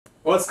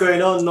What's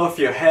going on,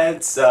 nofio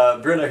heads?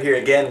 Bruno here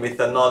again with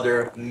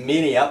another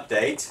mini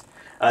update.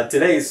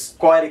 Today is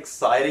quite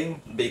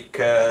exciting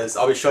because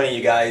I'll be showing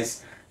you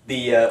guys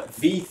the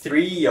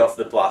V3 of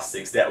the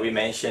plastics that we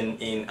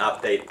mentioned in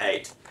update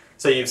 8.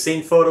 So you've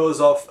seen photos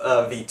of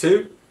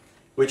V2,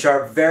 which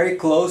are very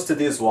close to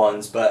these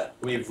ones, but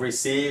we've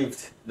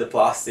received the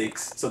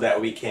plastics so that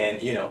we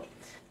can,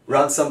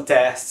 run some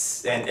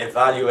tests and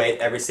evaluate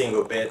every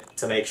single bit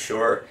to make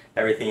sure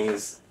everything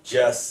is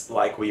just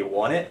like we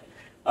want it.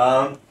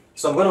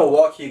 So I'm going to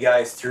walk you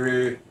guys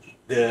through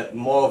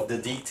more of the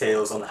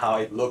details on how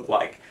it looked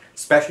like,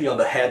 especially on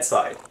the head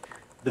side.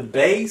 The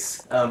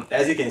base,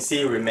 as you can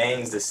see,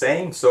 remains the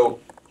same. So,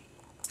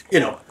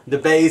 the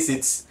base,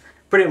 it's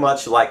pretty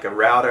much like a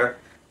router.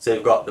 So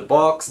you've got the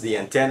box, the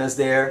antennas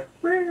there.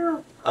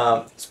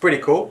 It's pretty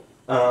cool.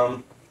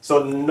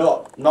 So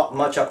not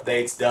much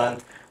updates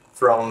done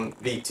from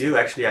V2.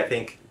 Actually, I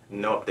think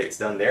no updates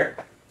done there.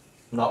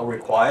 Not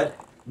required.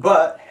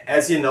 But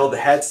as you know, the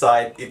head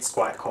side, it's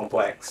quite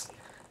complex.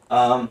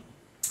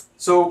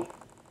 So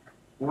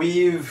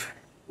we've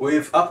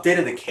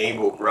updated the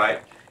cable,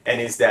 right? And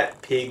it's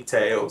that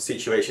pigtail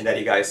situation that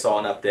you guys saw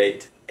on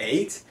update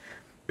 8.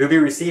 We'll be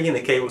receiving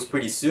the cables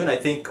pretty soon. I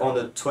think on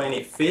the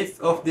 25th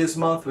of this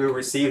month we'll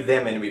receive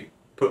them and we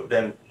put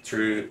them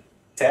through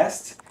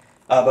test.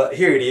 But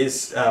here it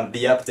is,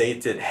 the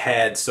updated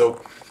head.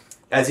 So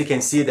as you can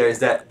see, there's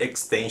that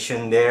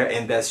extension there,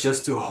 and that's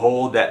just to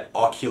hold that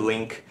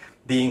Oculink,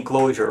 the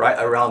enclosure right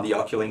around the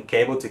Oculink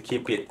cable to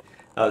keep it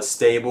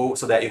stable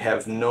so that you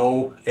have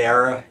no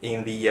error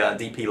in the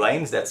DP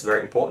lanes. That's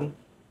very important.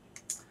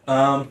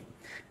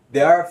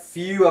 There are a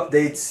few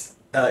updates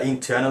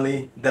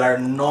internally that are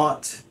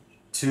not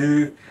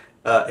too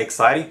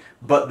exciting,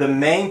 but the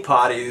main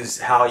part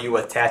is how you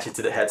attach it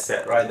to the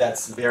headset, right?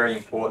 That's very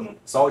important.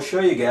 So I'll show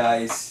you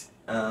guys.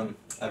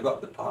 I've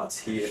got the parts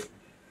here.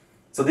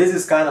 So this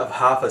is kind of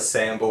half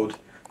assembled,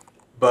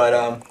 but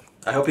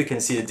I hope you can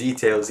see the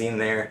details in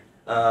there.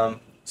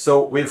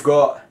 So we've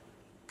got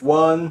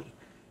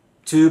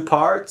 2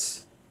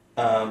 parts,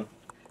 a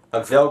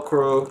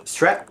Velcro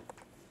strap,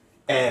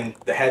 and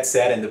the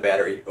headset and the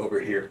battery over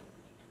here.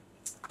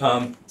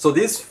 So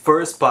this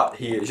first part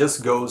here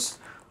just goes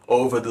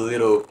over the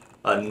little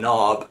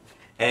knob,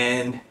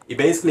 and it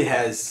basically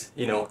has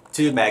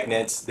 2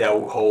 magnets that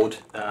will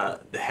hold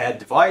the head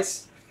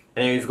device,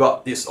 and you've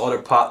got this other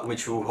part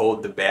which will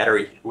hold the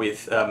battery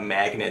with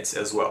magnets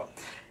as well.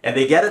 And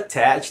they get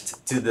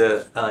attached to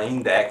the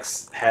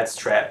index head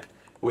strap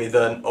with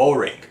an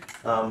O-ring.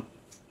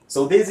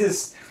 So this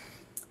is,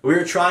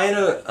 we're trying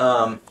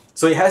to,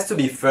 so it has to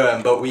be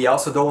firm, but we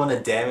also don't want to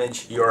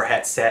damage your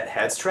headset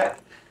head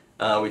strap,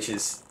 which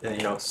is,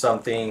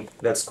 something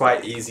that's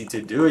quite easy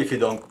to do if you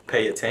don't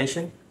pay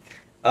attention.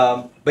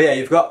 But yeah,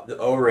 you've got the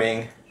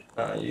O-ring,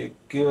 you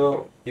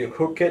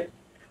hook it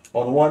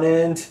on one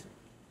end,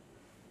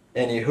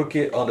 and you hook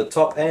it on the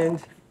top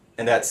end,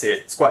 and that's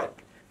it. It's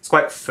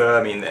quite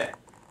firm in there.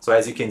 So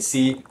as you can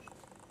see,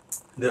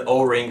 the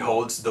O-ring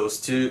holds those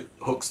 2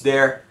 hooks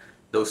there,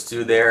 those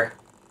 2 there,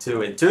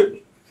 2 and 2.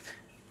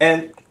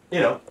 And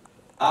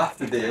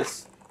after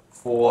this,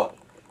 for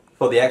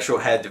the actual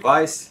head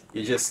device,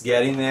 you just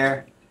get in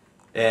there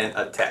and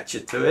attach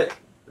it to it.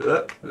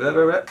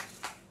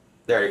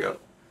 There you go.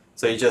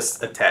 So it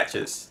just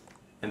attaches,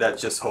 and that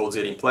just holds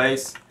it in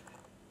place.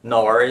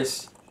 No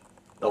worries,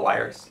 no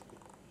wires.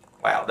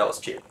 Wow, that was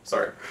cheap.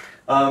 Sorry.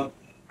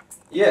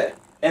 Yeah,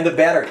 and the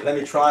battery. Let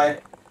me try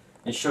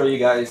and show you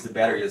guys the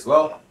battery as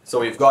well. So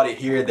we've got it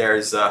here.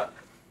 There's a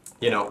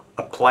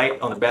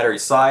plate on the battery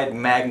side,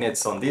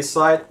 magnets on this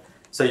side.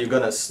 So you're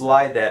gonna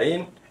slide that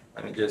in.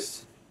 Let me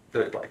just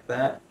do it like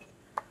that.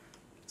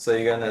 So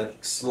you're gonna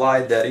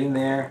slide that in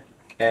there,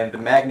 and the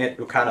magnet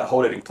will kind of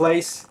hold it in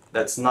place.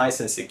 That's nice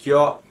and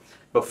secure.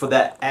 But for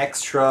that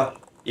extra,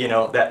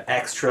 that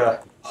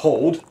extra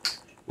hold,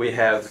 we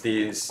have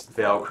this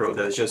Velcro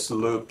that just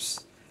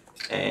loops,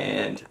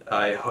 and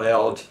I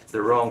held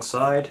the wrong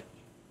side.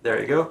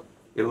 There you go.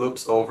 It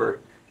loops over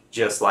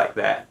just like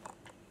that.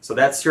 So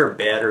that's your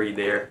battery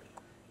there,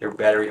 your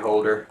battery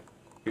holder.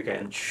 You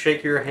can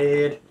shake your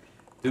head,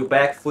 do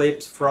back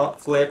flips,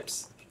 front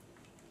flips,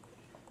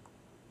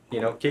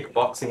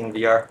 kickboxing in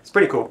VR. It's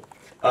pretty cool.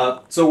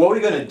 So what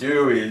we're gonna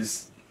do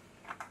is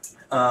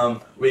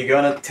we're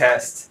gonna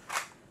test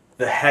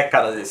the heck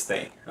out of this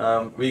thing.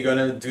 We're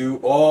gonna do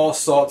all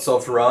sorts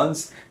of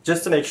runs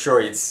just to make sure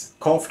it's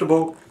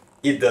comfortable.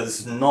 It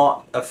does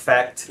not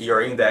affect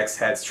your index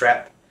head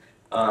strap.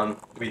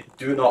 We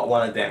do not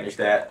want to damage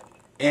that,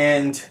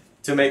 and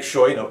to make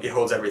sure it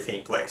holds everything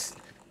in place.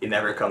 It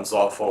never comes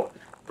off or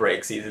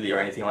breaks easily or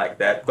anything like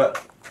that.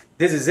 But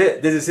this is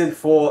it. This is it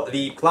for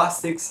the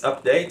plastics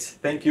update.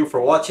 Thank you for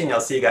watching. I'll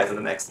see you guys in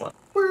the next one.